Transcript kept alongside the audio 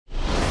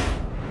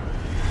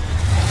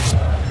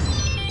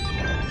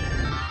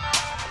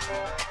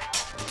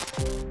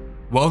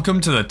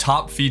Welcome to the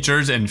top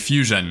features in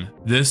Fusion,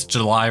 this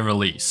July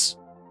release.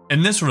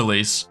 In this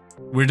release,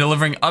 we're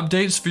delivering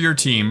updates for your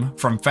team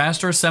from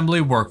faster assembly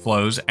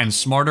workflows and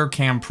smarter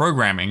CAM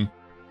programming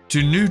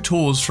to new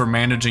tools for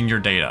managing your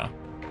data.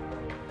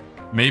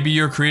 Maybe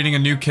you're creating a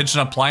new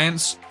kitchen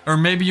appliance, or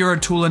maybe you're a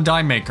tool and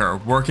die maker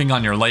working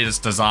on your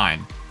latest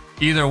design.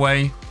 Either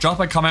way, drop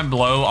a comment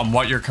below on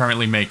what you're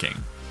currently making.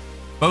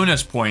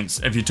 Bonus points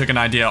if you took an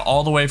idea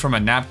all the way from a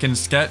napkin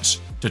sketch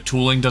to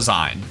tooling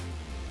design.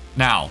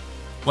 Now,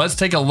 let's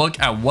take a look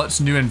at what's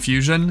new in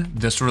Fusion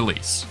this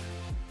release.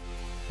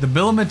 The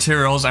bill of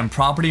materials and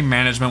property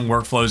management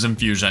workflows in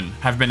Fusion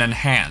have been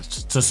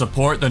enhanced to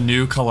support the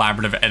new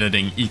collaborative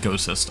editing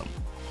ecosystem.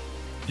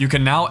 You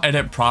can now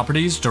edit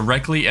properties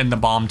directly in the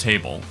BOM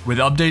table, with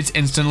updates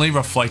instantly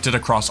reflected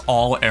across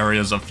all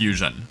areas of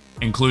Fusion,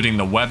 including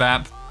the web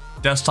app,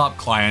 desktop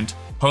client,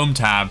 home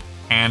tab,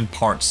 and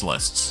parts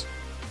lists.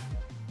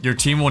 Your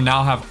team will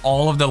now have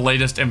all of the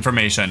latest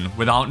information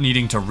without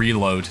needing to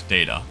reload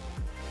data.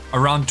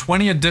 Around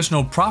 20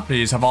 additional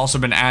properties have also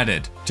been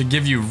added to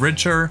give you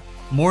richer,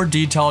 more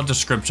detailed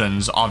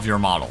descriptions of your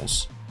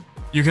models.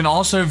 You can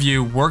also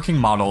view working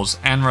models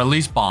and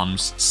release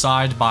BOMs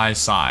side by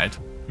side,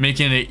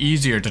 making it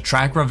easier to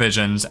track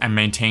revisions and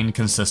maintain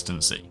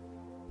consistency.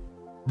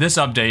 This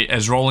update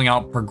is rolling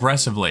out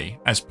progressively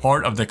as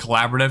part of the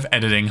collaborative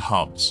editing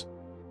hubs.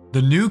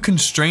 The new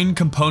Constraint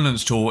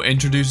Components tool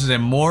introduces a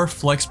more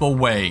flexible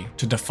way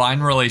to define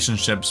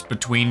relationships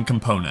between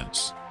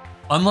components.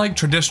 Unlike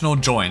traditional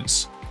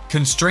joints,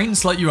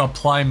 constraints let you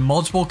apply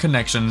multiple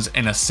connections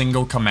in a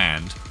single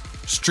command,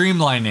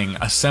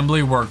 streamlining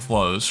assembly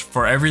workflows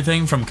for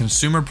everything from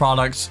consumer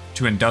products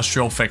to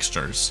industrial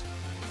fixtures.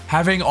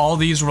 Having all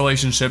these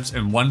relationships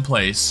in one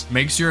place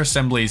makes your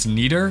assemblies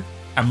neater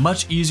and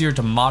much easier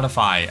to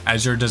modify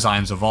as your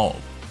designs evolve.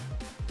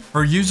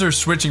 For users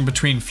switching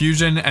between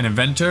Fusion and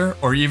Inventor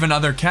or even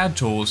other CAD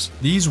tools,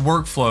 these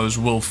workflows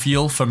will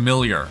feel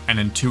familiar and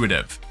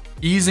intuitive,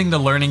 easing the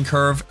learning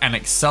curve and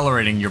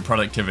accelerating your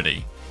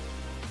productivity.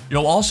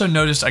 You'll also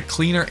notice a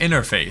cleaner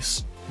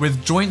interface,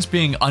 with joints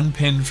being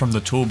unpinned from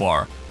the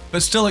toolbar,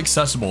 but still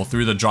accessible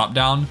through the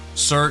drop-down,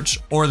 search,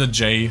 or the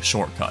J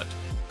shortcut.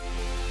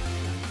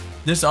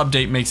 This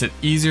update makes it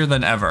easier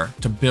than ever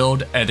to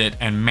build, edit,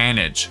 and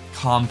manage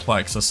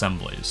complex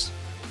assemblies.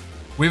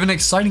 We have an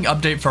exciting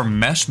update for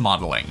mesh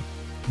modeling,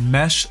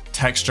 Mesh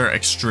Texture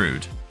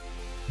Extrude.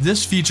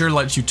 This feature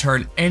lets you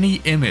turn any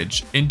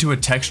image into a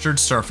textured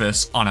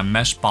surface on a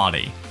mesh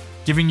body,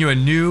 giving you a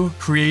new,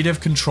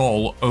 creative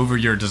control over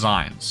your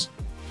designs.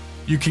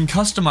 You can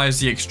customize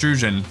the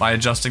extrusion by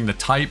adjusting the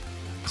type,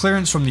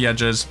 clearance from the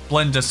edges,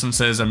 blend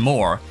distances, and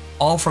more,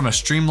 all from a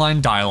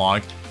streamlined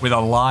dialog with a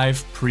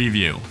live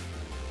preview.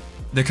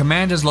 The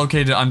command is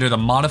located under the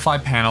Modify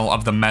panel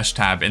of the Mesh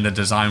tab in the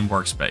Design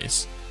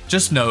workspace.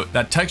 Just note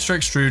that Texture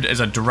Extrude is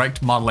a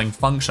direct modeling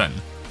function,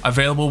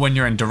 available when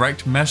you're in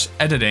direct mesh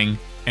editing,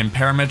 in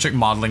parametric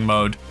modeling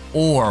mode,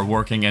 or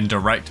working in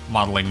direct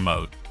modeling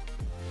mode.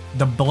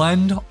 The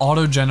Blend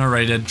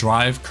Autogenerated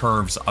Drive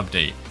Curves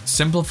update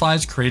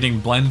simplifies creating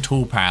blend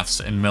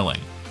toolpaths in milling.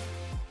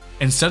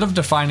 Instead of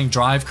defining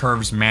drive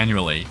curves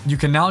manually, you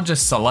can now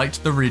just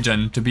select the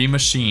region to be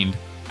machined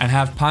and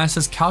have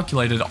passes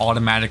calculated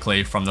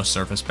automatically from the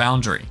surface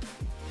boundary.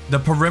 The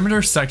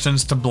perimeter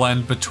sections to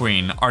blend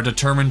between are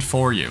determined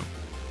for you,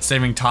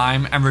 saving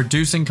time and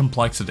reducing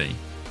complexity.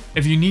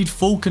 If you need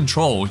full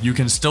control, you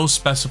can still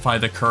specify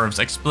the curves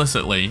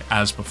explicitly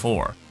as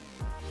before.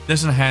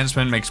 This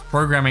enhancement makes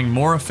programming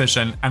more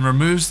efficient and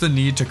removes the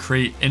need to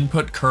create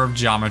input curve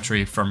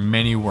geometry for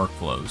many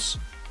workflows.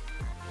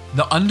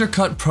 The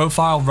Undercut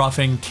Profile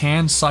Roughing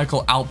CAN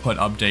Cycle Output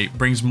update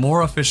brings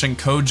more efficient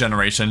code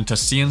generation to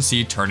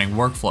CNC turning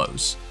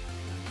workflows.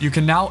 You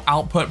can now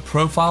output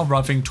profile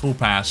roughing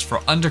toolpaths for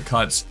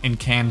undercuts in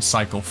CAN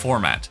cycle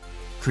format,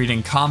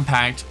 creating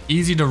compact,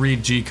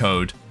 easy-to-read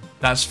G-code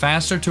that's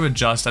faster to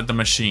adjust at the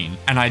machine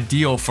and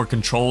ideal for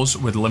controls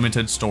with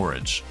limited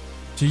storage.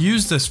 To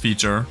use this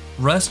feature,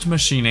 rest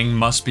machining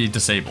must be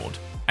disabled,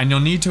 and you'll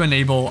need to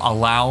enable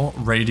allow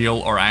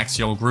radial or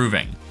axial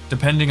grooving,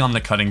 depending on the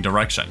cutting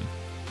direction.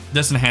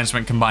 This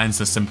enhancement combines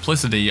the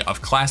simplicity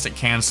of classic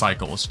CAN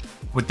cycles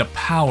with the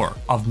power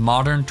of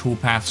modern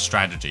toolpath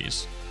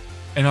strategies.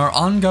 In our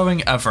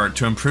ongoing effort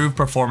to improve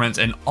performance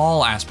in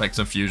all aspects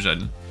of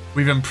Fusion,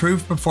 we've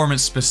improved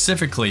performance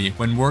specifically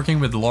when working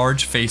with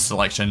large face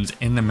selections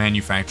in the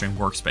manufacturing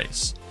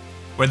workspace.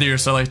 Whether you're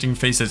selecting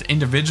faces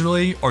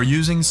individually or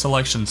using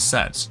selection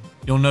sets,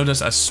 you'll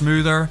notice a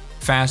smoother,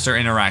 faster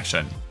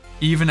interaction,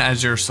 even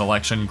as your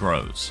selection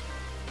grows.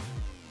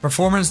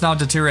 Performance now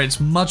deteriorates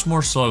much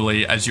more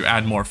slowly as you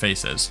add more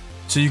faces,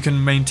 so you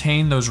can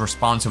maintain those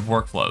responsive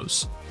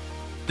workflows.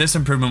 This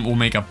improvement will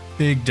make a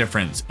big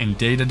difference in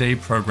day-to-day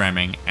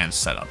programming and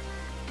setup.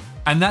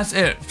 And that's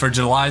it for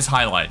July's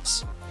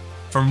highlights.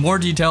 For more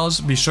details,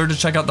 be sure to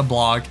check out the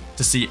blog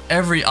to see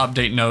every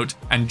update note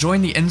and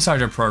join the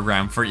Insider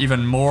program for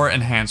even more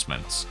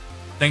enhancements.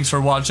 Thanks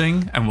for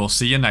watching, and we'll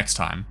see you next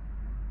time.